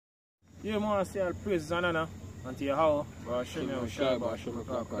Yeah, man, say all praises and honor unto Yahweh, Hashem Yahushua, Hashem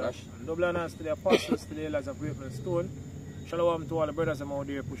Kodash. And double honors to the apostles, to the elders of Great and Stone. Shalom to all the brothers out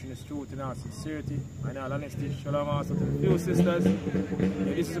there pushing this truth in our sincerity and all honesty. Shalom also to the few sisters.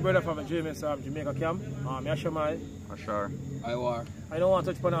 Yeah, this is a brother from Jamaica camp. Yashamai. Ashar. Iwar. I don't want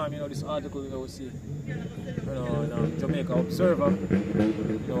to touch upon this article we see. Jamaica Observer,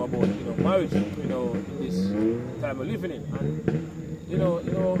 about marriage, this time we're living in.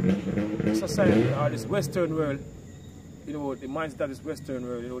 And society or this Western world, the mindset of this Western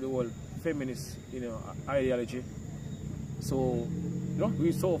world, the whole feminist, ideology. So,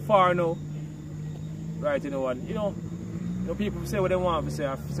 we're so far now, right, and people say what they want to say,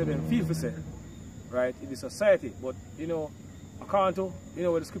 I say them feel to say, right, in the society. But, according to,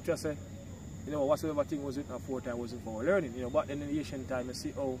 what the scripture say, whatsoever thing was written aforetime wasn't for learning. Back then in the ancient time, you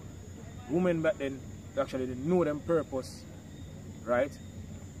see how women back then actually didn't know them purpose, right?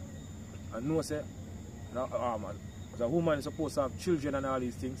 And know say, as a woman is supposed to have children and all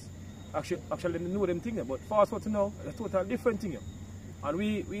these things. Actually they didn't know them things, but fast forward to now, it's a total different thing. And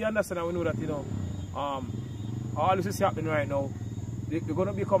we understand and we know that, all this is happening right now, there's going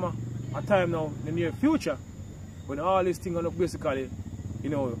to become a time now in the near future when all these things are going to basically,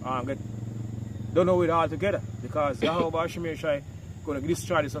 get done away altogether, because Yahweh Hashem Yahushua going to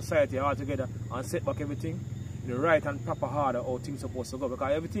destroy the society altogether and set back everything in the right and proper order how things are supposed to go,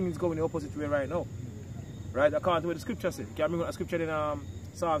 because everything is going the opposite way right now. Right? According to what the scripture says. Can I bring a scripture in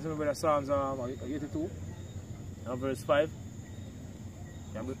Psalms, remember the Psalms 82 and verse 5?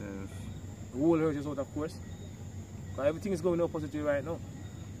 The whole earth is out, of course. Because everything is going the opposite way right now.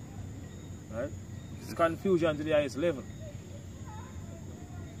 Right? It's confusion to the highest level.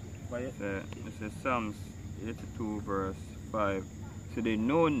 It says Psalms 82 verse 5. So they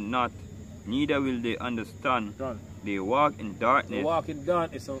know not, neither will they understand. Done. They walk in darkness. They walk in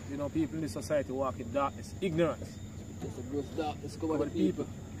darkness. So, people in this society walk in darkness. Ignorance. It's a gross darkness cover the people.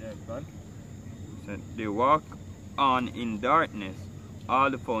 Yeah, done. So they walk on in darkness.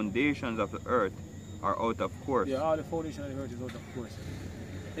 All the foundations of the earth are out of course. Yeah, all the foundations of the earth is out of course.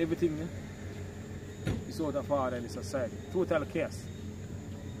 Everything is out of order in the society. Total chaos.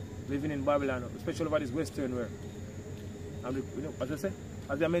 Living in Babylon, especially over this Western world. And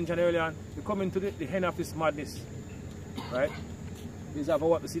as I mentioned earlier, we're coming to the end of this madness. Right? This is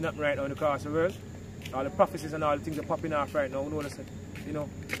what we see happening right now in across the world. All the prophecies and all the things are popping off right now. We know that,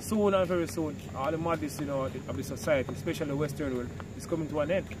 soon and very soon, all the madness, of the society, especially the Western world, is coming to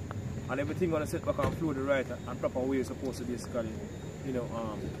an end. And everything going to set back and flow the right and proper way it's supposed to basically,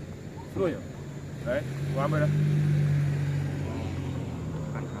 flow. Right? Go on, brother.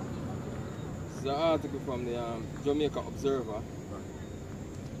 This is an article from the Jamaica Observer.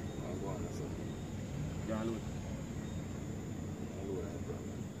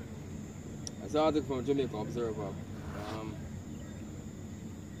 It's an article from Jamaica Observer.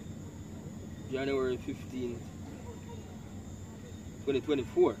 January 15th,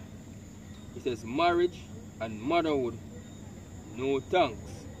 2024. It says marriage and motherhood, no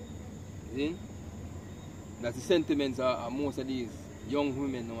thanks. See? That's the sentiments of most of these young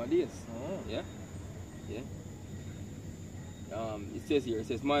women nowadays. Oh. Yeah? Yeah. It says here,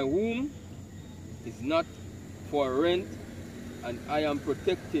 my womb is not for rent, and I am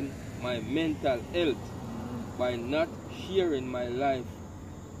protecting my mental health by not sharing my life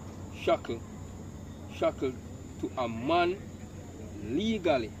shackled to a man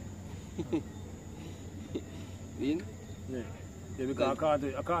legally. Yeah, because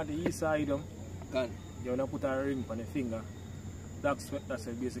I can't the east side you wanna put a ring on the finger. That's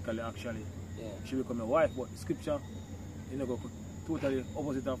basically actually she become a wife, but scripture go totally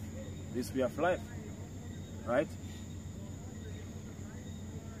opposite of this way of life. Right?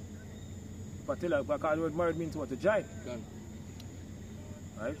 But tell her, because the word married means what? A giant.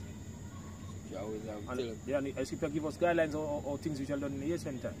 Right? And the scripture give us guidelines or things which are done in the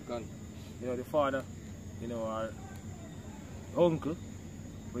ancient time. The father, our uncle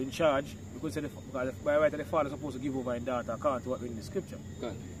were in charge, because by right the father is supposed to give over his daughter according to what in the scripture.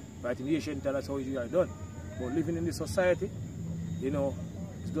 Right? In the ancient time, that's how it usually done. But living in this society, it's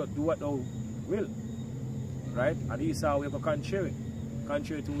do what thou will. Right? And Esau we have contrary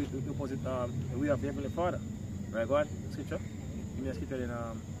to the opposite the way of the Heavenly Father. Right, go on, scripture. Give me a scripture in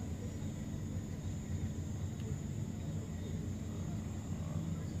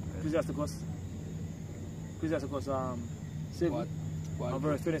Ecclesiasticus 7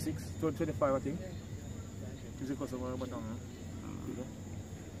 verse 26, 25 I think. Ecclesiasticus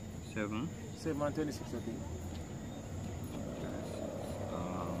 7 and 26 I think.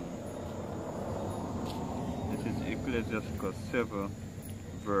 This is Ecclesiasticus 7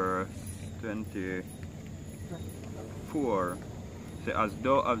 verse 24. Say, as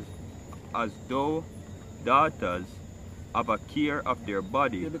though daughters have a care of their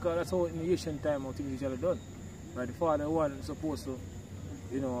body. Yeah, because that's how in the ancient time how things usually done. Right, the father one is supposed to,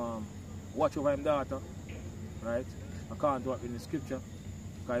 watch over his daughter, right? According to what in the scripture.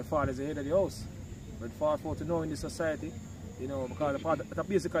 Because the father is the head of the house. But fast forward to know in this society, because that's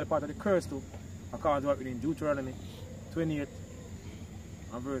basically part of the curse too. According to what in Deuteronomy 28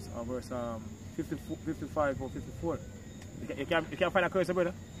 and verse 55 or 54. You can't find a curse,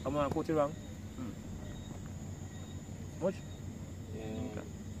 brother? I'm going to quote it wrong. Much? Yeah,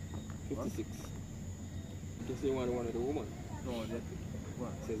 56. You can say one of the woman. No, that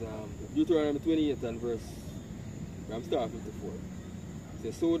what? It says Deuteronomy 28 and verse, I'm starting 54. It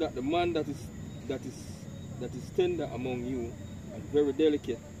says, so that the man that is tender among you and very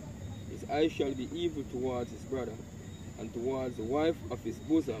delicate, his eye shall be evil towards his brother, and towards the wife of his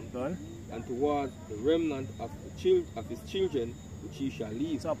bosom, Done? and towards the remnant of his children which he shall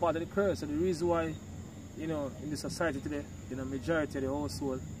leave. It's a part of the curse. So the reason why, in the society today, majority of the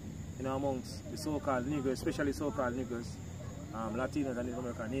household, amongst the so-called niggers, especially so-called niggers, Latinos and Native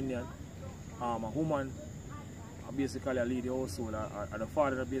American Indian, a woman basically lead the household, or the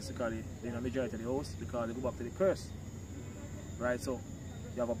father basically majority of the house because they go back to the curse. Right? So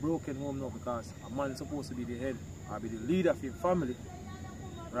you have a broken home now because a man is supposed to be the head or be the leader of your family.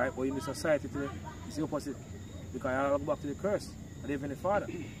 Right? But in the society today, it's the opposite. Because you go back to the curse, and even the father.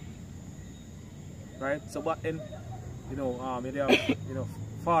 Right? So back then, they have,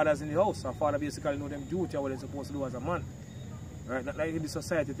 fathers in the house, and father basically know them duty or what they're supposed to do as a man. Right? Not like in the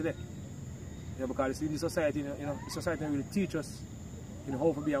society today. Because in the society, the society really teach us,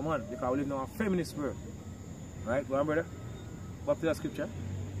 how to be a man. Because we live in a feminist world. Right? Go on, brother. Back to that scripture.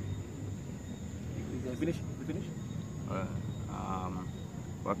 You finish?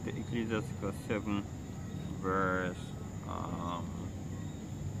 Back to Ecclesiastes 7, verse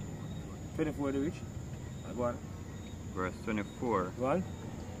 24 to which? Go on. Verse 24. Go on.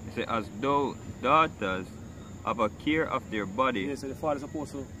 It says, as though daughters have a care of their body. Yes, so the father is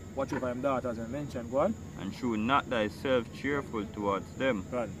supposed to watch over his daughter, as I mentioned. Go on. And shew not thyself cheerful towards them.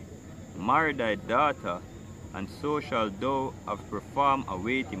 Go on. Marry thy daughter, and so shall thou have performed a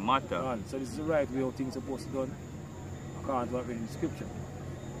weighty matter. Go on. So this is the right way how things are supposed to be done, according to what we read in the scripture.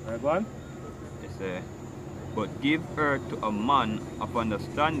 Right, go on. It says, but give her to a man of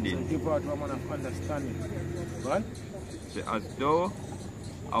understanding. So give her to a man of understanding. Go on. It says, as thou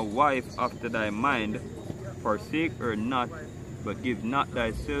a wife after thy mind, forsake her not, but give not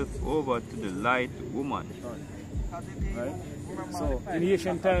thyself over to the light woman. Right? So in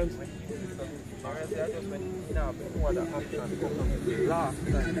ancient times,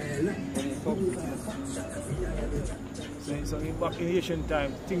 so back in ancient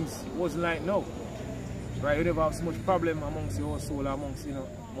times, things wasn't like now. Right? You never have so much problem amongst the household, amongst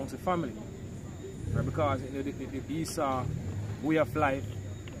the family. Right? Because the Esau way of life,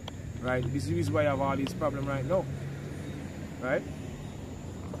 right? This is why you have all these problems right now. Right?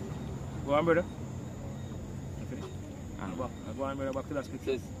 Go on, brother. Finish. Go on, brother, back to that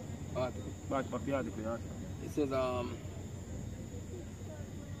scripture. It says, Back to the article. It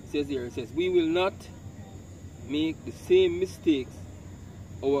says, we will not make the same mistakes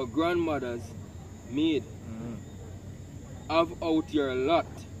our grandmothers made. Have out your lot.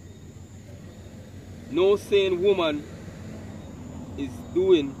 No sane woman is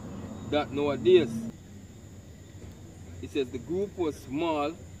doing that nowadays. It says the group was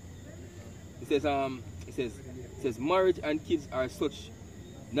small. It says marriage and kids are such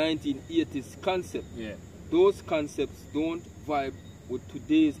 1980s concept. Yeah. Those concepts don't vibe with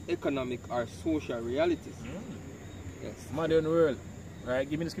today's economic or social realities. Yes. Modern world. Right?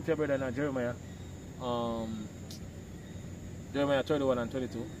 Give me the scripture, brother, now Jeremiah. Jeremiah 31 and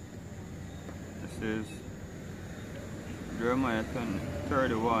 22. This is Jeremiah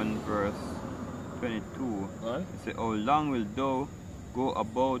 31, verse 22. Right? It says, how long will thou go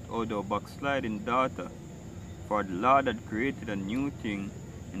about, O thou backsliding daughter? For the Lord had created a new thing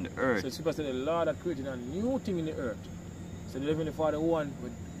in the earth. So it's supposed to say the Lord had created a new thing in the earth. So the Heavenly Father one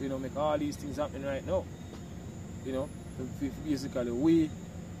would make all these things happening right now. Basically we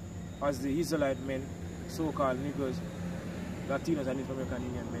as the Israelite men, so-called niggers, Latinos and Native American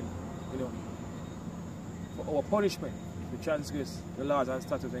Indian men, for our punishment, we transgress the laws and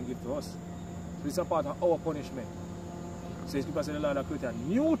statutes and give to us. So it's a part of our punishment. So it's because the Lord has created a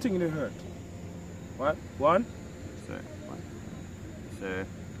new thing in the earth. What? One?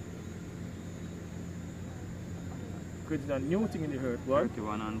 Created a new thing in the earth. What?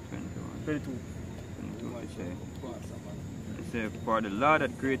 31 and 21. 22. 22, it says, for the Lord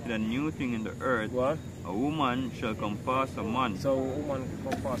had created a new thing in the earth, What? a woman shall compass a man. So a woman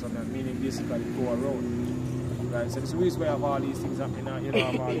come past on that, meaning basically go around. Right? So this is the reason why I have all these things happening now, you know,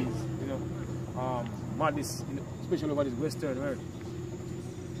 have all these, you know, madness, you know, especially over this Western world.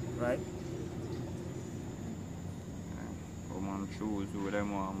 Right? Woman choose who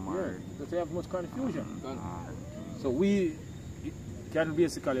them want marry. Because they have much confusion. Ah. So we can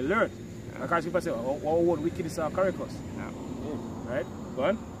basically learn. Like as people say, our wickedness are correct us. Yeah. Right? Go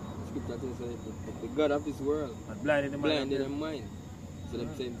on. Scripture says the God of this world And blinded the mind. blinded their mind. So them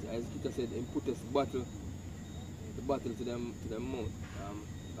saying, as Scripture said, He put us bottle to them mouth,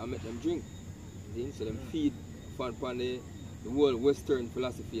 and make them drink. So them feed upon the whole Western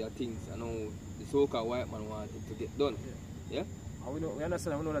philosophy of things and how the so-called white man wanted to get done. Yeah? And we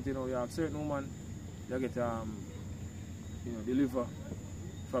understand, we know that, you know, you have certain women that get you know, deliver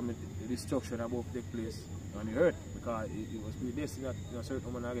from the destruction above take place on the earth, because it was predestined that, you know,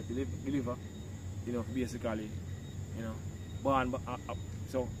 certain women get deliver, you know, basically, you know, born back.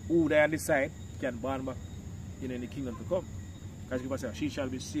 So who they on this side can born back, you know, in the kingdom to come. Because people say she shall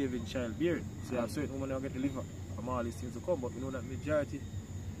be saved in childbearing. So you have certain women that get delivered from all these things to come, but we know that majority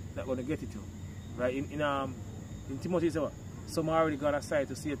not going to get it to. Right? In Timothy it says what? Some already got aside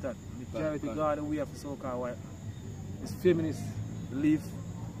to Satan. Majority God away of the so-called white. This feminists live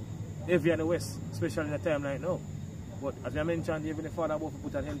heavy in the West, especially in a time like now. But as I mentioned, even the Father above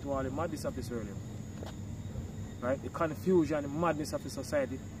put an end to all the madness of this earlier. Right? The confusion, the madness of the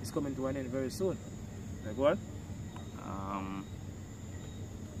society is coming to an end very soon. Like what?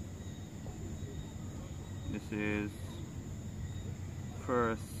 This is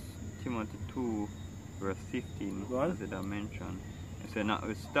 1 Timothy 2 verse 15, as it I mentioned. It said,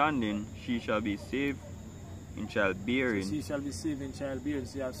 notwithstanding, she shall be saved in childbearing. So she shall be saved in childbearing.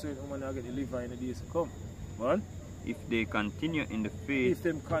 So you have certain women that get delivered in the days to come. What? If they continue in the faith. If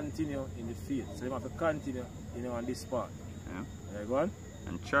them continue in the faith. So they have to continue, you know, on this part. Yeah. Right, go on.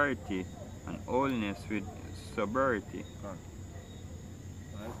 And charity and holiness with sobriety. Right.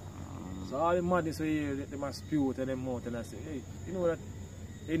 So all the madness we hear, they must spew out of them mouth and I say, hey, you know that,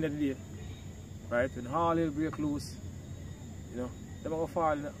 end of the day, right, when all hell break loose, you know, they're going to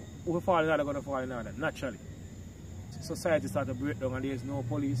fall in, who fall in they're going to fall in order, naturally. Society start to break down and there's no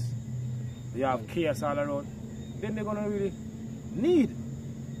police, they have chaos all around, then they're going to really need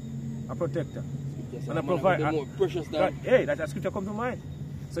a protector. And a provider. More precious than... Hey, that scripture come to mind.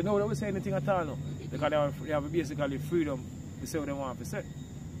 So no one will say anything at all now. Because they have basically freedom to say what they want to say.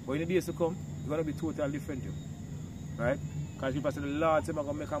 But in the days to come, it's going to be totally different. Right? Because people say the Lord said, I'm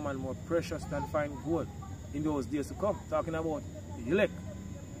going to make a man more precious than fine gold in those days to come. Talking about the elect.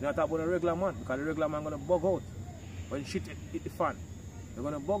 They're not talking about a regular man, because the regular man is going to bug out. When shit hit the fan, they're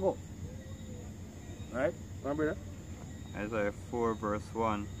going to bug out. Right? Come on, brother? Isaiah 4 verse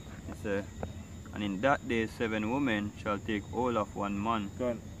 1, it says, and in that day 7 women shall take hold of one man,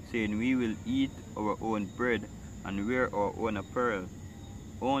 saying, we will eat our own bread and wear our own apparel.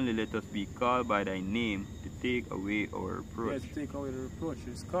 Only let us be called by thy name to take away our reproach. Yes, to take away the reproach.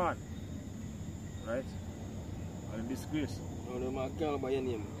 It's gone. Right? And disgrace. No, they might call by your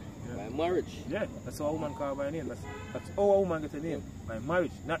name. Yeah. By marriage. Yeah, that's how a woman called by a name. That's how a woman gets a name. By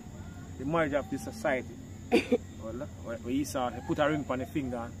marriage, not the marriage of this society. Where you saw, he put a ring on the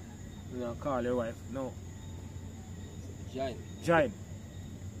finger and, you know, call your wife. No. Giant. Giant.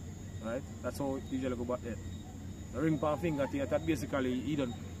 Right? That's how it usually go back there. The ring on finger thing, that basically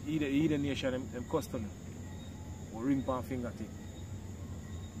either nation them custom. Or ring on finger thing.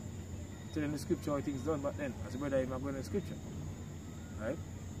 Tell them the scripture how things done back then. As a brother, I'm going to the scripture. Right?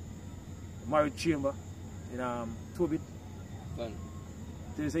 The marriage chamber in 2-bit.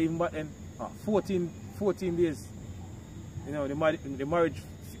 They say even back then, 14 days, you know, the marriage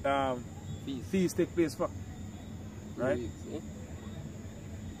feast take place for. Right? Weeks, yeah?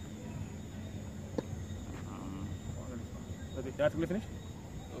 You have to finish?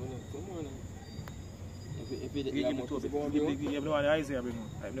 Oh, no, come on. If it You have no one Isaiah bring on.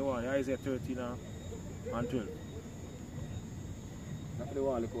 I have no one Isaiah 13 and 12. That's the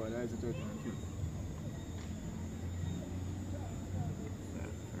one called Isaiah 13 and 12.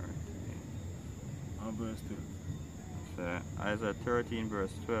 And verse 12. So, Isaiah 13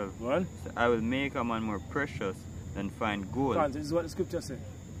 verse 12. What? So, I will make a man more precious than fine gold. This is what the scripture says.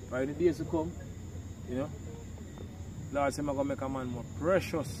 Right, in the days to come, you know, Lord said, I'm going to make a man more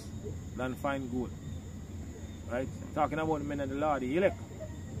precious than fine gold. Right? Talking about the men of the Lord, the elect.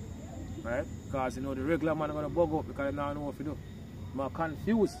 Right? Because, you know, the regular man is going to bug up because they don't know what to do. They're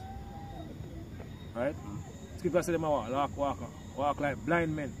confused. Right? Scripture said, they walk like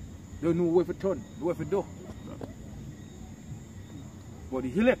blind men. They don't know where to turn, where to do. But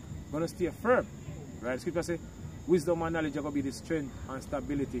the elect gonna stay firm. Right? The scripture say, wisdom and knowledge are gonna be the strength and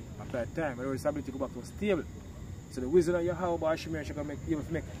stability of that time. And the stability go back to stable. So the wisdom that you have about Shemir should make you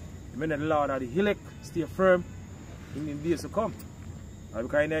make the men of the Lord or the elect stay firm in the days to come. Right?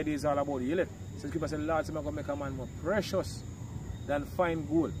 Because in the day is all about the elect. So the scripture say, the Lord is gonna make a man more precious than fine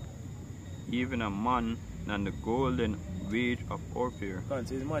gold. Even a man than the golden wage of Orpheus. So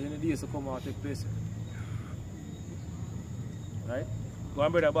imagine the days to come out take place. Right? Go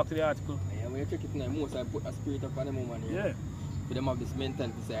and brother back to the article. Yeah, when you check it now, most I put a spirit upon them woman here. Yeah. For them have this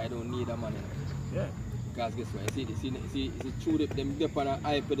mentality to say I don't need a man. Yeah. Because guess what? You see true them get on a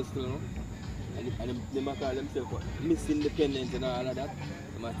high pedestal, no? And them call themselves Miss Independent and all of that.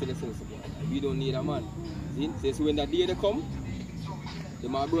 They must tell themselves we don't need a man. See? So when that day they come, they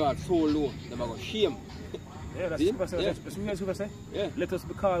might brought so low, they might go shame. Yeah, that's what I say. Yeah. Let us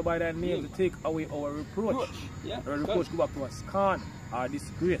be called by that name to take away our reproach. Yeah. Our reproach go back to us. Scorn or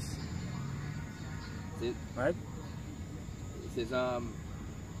disgrace. See? Right? It says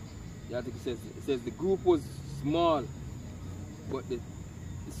it says the group was small, but the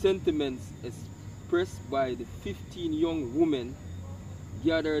sentiments expressed by the 15 young women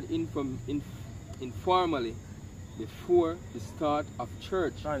gathered informally before the start of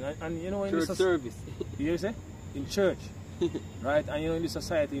church. And you know, in church this service. You say? In church. Right? And you know, in this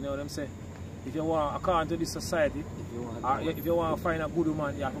society, you know what I'm saying? If you want, according to this society, if you want to find a good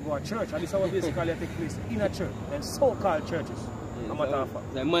woman, you have to go to church. And this is what basically take place in a church, and so-called churches. Yeah, a matter of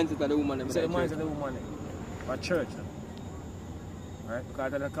fact. The mindset of the woman. It's the mindset of the woman. For church. Right?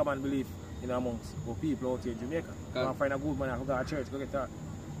 Because that's a common belief in amongst people out here in Jamaica. You want to find a good man, you have to go to church, go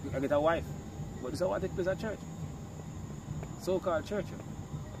get a wife. But this is what takes place at church. So-called church.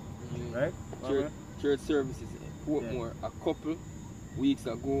 Right? Church services in Portmore a couple weeks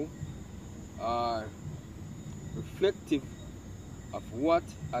ago are reflective of what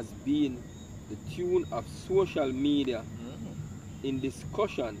has been the tune of social media in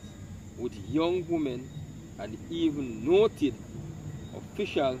discussions with young women, and even noted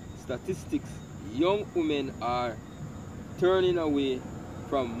official statistics. Young women are turning away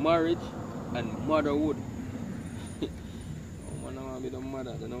from marriage and motherhood. Oh man, I want to be the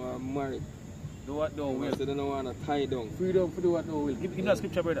mother, they don't want to marry. Do what thou will. They don't want to tie down. Freedom for do what thou will. Give me that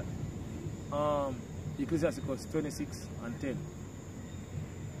scripture, brother. Ecclesiastes 26 and 10.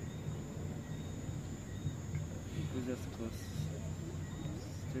 Ecclesiastes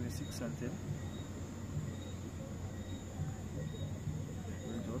 26 and 10.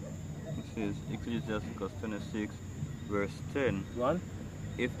 It says Ecclesiastes 26 verse 10. One.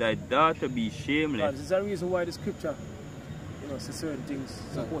 If thy daughter be shameless. This is the reason why the scripture, says certain things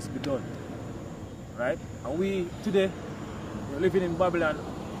supposed to be done. Right? And we today, we're living in Babylon,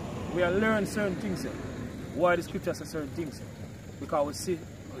 we are learning certain things here. Why the scripture says certain things here? Because we see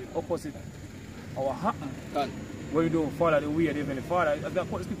the opposite our happen when we don't follow the way of the Heavenly Father. As I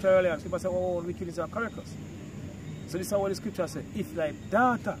put the scripture earlier, people say, oh, wickedness are characters. So this is what the scripture says. If thy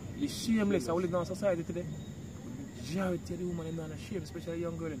daughter is shameless, I will live in our society today. The majority of the women are not ashamed, especially a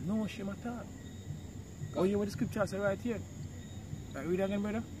young girl, no shame at all. Oh, you hear what the scripture says right here? Right, read again,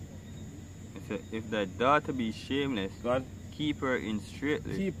 brother. It says, if thy daughter be shameless, God, keep her in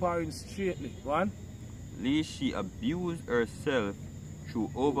straitly. keep her in straitly. One. Lest she abuse herself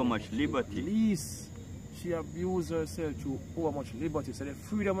through overmuch liberty. Least she abuse herself through overmuch liberty. So the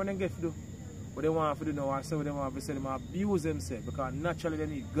freedom when they get to do what they want to do now, or so they want to say, they abuse themselves because naturally they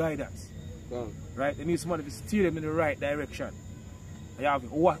need guidance. Right? They need somebody to steer them in the right direction. You have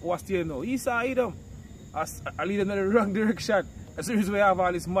what steering now? Esau Edom. I lead them in the wrong direction. That's the reason we have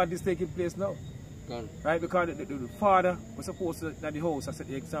all this madness taking place now. Right? Because the father was supposed to, at the house, I set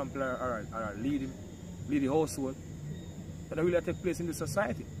the example or lead the household. That really take place in the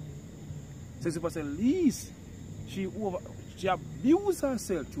society. So it's supposed to least she abused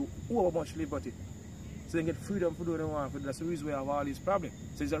herself to over much liberty. So they get freedom for doing what they want. That's the reason we have all these problems.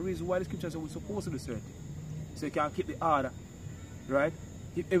 So it's the reason why the scriptures are supposed to do certain things. So you can keep the order, right?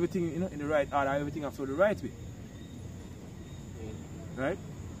 Keep everything in the right order, everything after the right way. Right?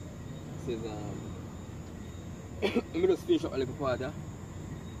 It says, let me just finish up a little part. It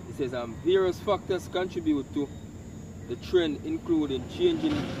says, various factors contribute to the trend, including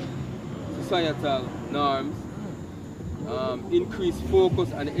changing societal norms, increased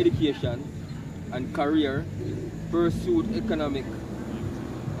focus on education and career, pursued economic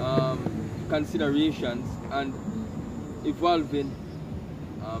considerations, and evolving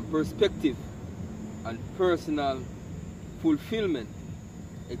perspective and personal fulfillment.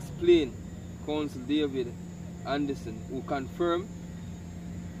 Explain Counsel David Anderson, who confirmed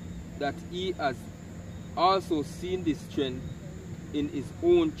that he has also seen this trend in his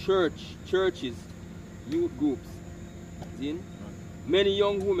own churches, youth groups. See? Many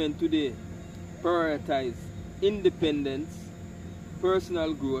young women today prioritize independence,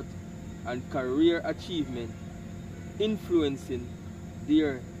 personal growth, and career achievement, influencing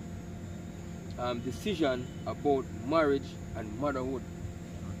their decision about marriage and motherhood.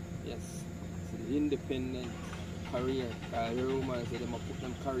 Yes, so the independent career. The Romans say they must put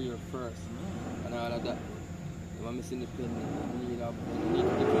them career first and all of that. They are miss independent. They need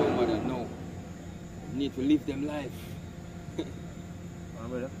to become a mother now. They need to live them life.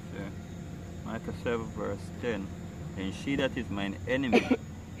 Yeah. Micah 7 verse 10. And she that is mine enemy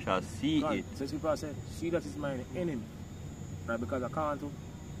shall see God, it. so people say, she that is mine enemy. Right, because I can't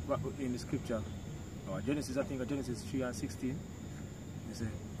in the scripture. Genesis, I think Genesis 3 and 16. They say,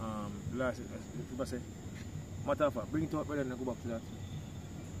 people say, matter of fact, bring it up brother and go back to that.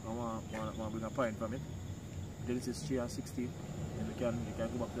 I want to bring a point from it. Genesis 3 and 16. And you can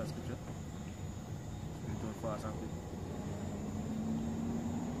go back to that scripture. Bring it up fast and quick.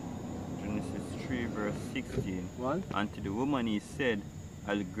 Genesis 3 verse 16. One. And to the woman he said,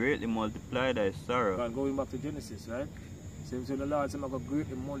 I'll greatly multiply thy sorrow. God, going back to Genesis, right? So the Lord said, I'm going to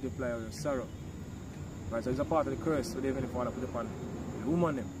greatly multiply your sorrow. Right, so it's a part of the curse, so they're going to fall put upon the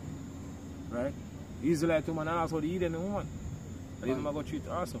woman them. Right? The Israelite woman and also the Eden woman. And they're going to go treat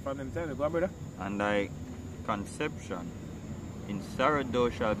also from them time. Go on, brother. And thy conception, in sorrow thou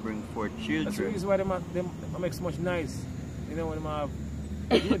shalt bring forth children. That's the reason why they make so much noise. You know, when they have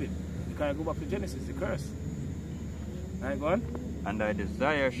baby. You can't go back to Genesis, the curse. Right, go on. And thy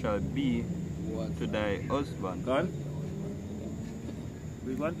desire shall be to thy husband. Go on.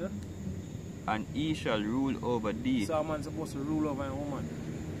 We go on, yeah? And he shall rule over thee. So a man's supposed to rule over a woman.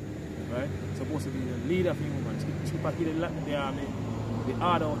 Right? Supposed to be the leader for a woman. Keep the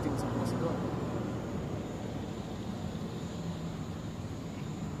order of things supposed to go.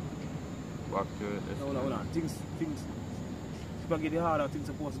 Back to it. Hold on. Things get the order of things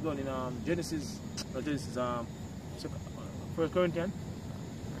supposed to go in Genesis, 1 Corinthians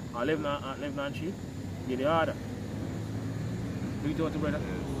 11 and 3. Get the order. Read it out to brother.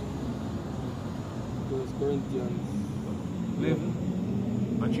 1 Corinthians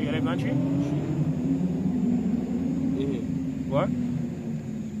 11 and 3, 11 and 3? What?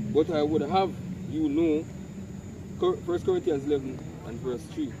 But I would have you know, 1 Corinthians 11 and verse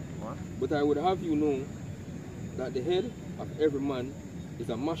 3. What? But I would have you know that the head of every man is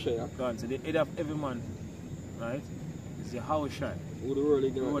a Mashiach. God, so the head of every man, right, is the Hawashai. Who the world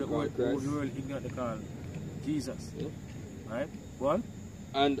ignorant call Christ. Who the world ignorant call Jesus. Yeah. Right? One?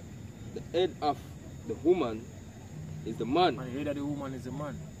 And the head of the woman is the man. And the head of the woman is the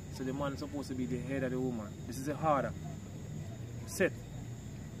man. So the man is supposed to be the head of the woman. This is a harder set.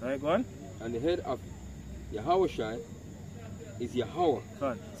 Right, go on. And the head of Yahushai is Yahweh. Go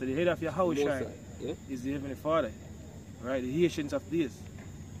on. So the head of Yahushai yeah? is the Heavenly Father. Right, the Haitians of this.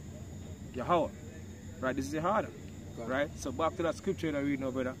 Yahweh. Right, this is the harder. Right? So back to that scripture that I read now,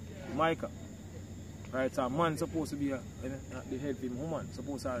 brother. Micah. Right, so a man supposed to be the head of a woman,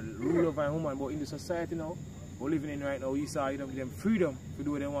 supposed to rule over a woman, but in the society now, we're living in right now, we saw them freedom to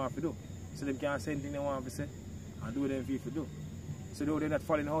do what they want to do. So they can say anything they want to say and do what they feel to do. So they're not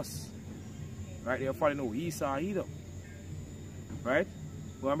following us. Right, they're following who? Esau either. Right?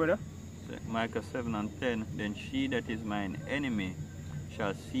 Go on, brother. Micah 7 and 10. Then she that is mine enemy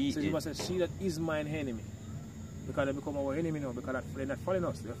shall see so it. So you must say, she that is mine enemy. Because they become our enemy now, because they're not following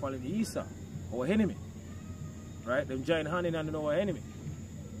us, they're following Esau, our enemy. Right? Them join hand in hand with our enemy.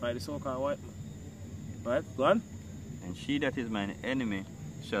 By the so-called white man. Right? Go on. And she that is mine enemy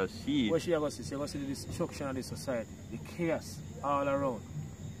shall see it. What she going to see? She going to see the destruction of the society, the chaos all around.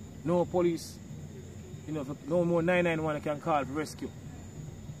 No police, you know, no more 991 can call for rescue.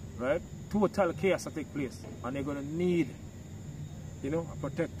 Right? Total chaos will take place. And they're going to need, you know, a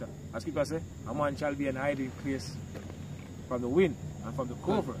protector. As people say, a man shall be an hiding place from the wind and from the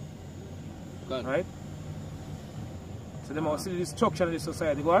cover. Right? So they must see the destruction of the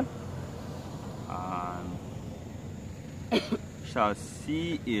society. Go on. Shall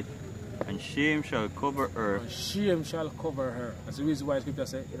see it, and shame shall cover her. And shame shall cover her. That's the reason why the scripture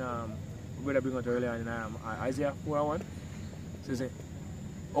says, we better bring it earlier in Isaiah 4:1. It says,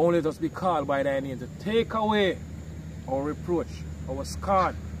 only let us be called by thy name to take away our reproach, our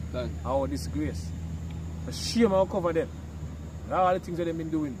scorn, our disgrace. The shame will cover them. And all the things that they've been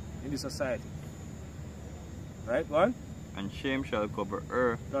doing in this society. Right, go on. And shame shall cover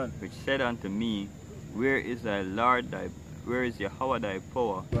her, which said unto me, where is thy Lord, where is Yahweh thy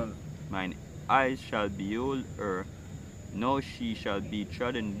power? Mine eyes shall behold her. Now she shall be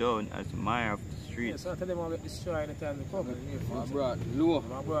trodden down as mire of the street. streets. so I tell them I'll get destroyed anytime they come. I brought low.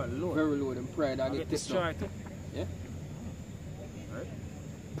 I brought low. Very low. Them pride I get destroyed too. Yeah. Right.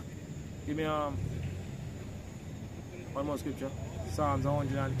 Give me one more scripture. Psalms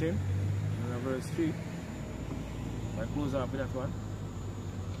 110, verse 3. I close up with that one.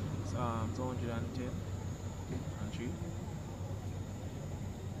 Psalms 110 and 3.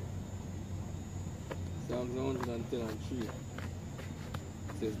 Psalms 110 and 3. It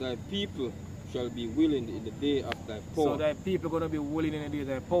says, thy people shall be willing in the day of thy power. So thy people are going to be willing in the day of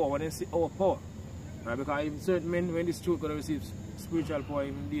thy power. When they see our power. Right? Because even certain men, when this truth going to receive spiritual power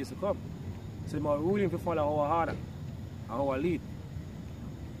in days to come. So they are willing to follow our order and our lead.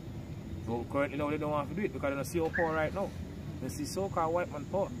 So currently now they don't want to do it because they don't see our power right now. They see so-called white man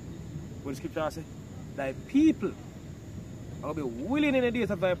power. But the scripture says, thy people are going to be willing in the days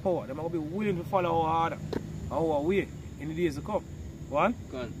of thy power. They are going to be willing to follow our order, our way in the days to come. One?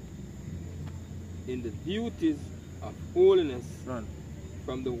 In the duties of holiness, Run.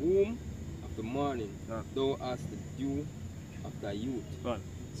 from the womb of the morning, Run. thou hast the dew of thy youth. Run.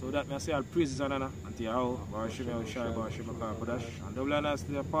 So that may I say all praises and honor unto Yahweh, Barashim Yahushai, Barashim Kodash, and double honors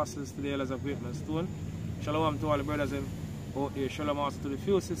to the apostles, to the elders of Great Stone. Shalom to all the brothers out there. Shalom also to the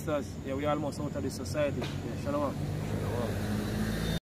few sisters. Yeah, we are almost out of this society. Yeah, shalom. Shalom.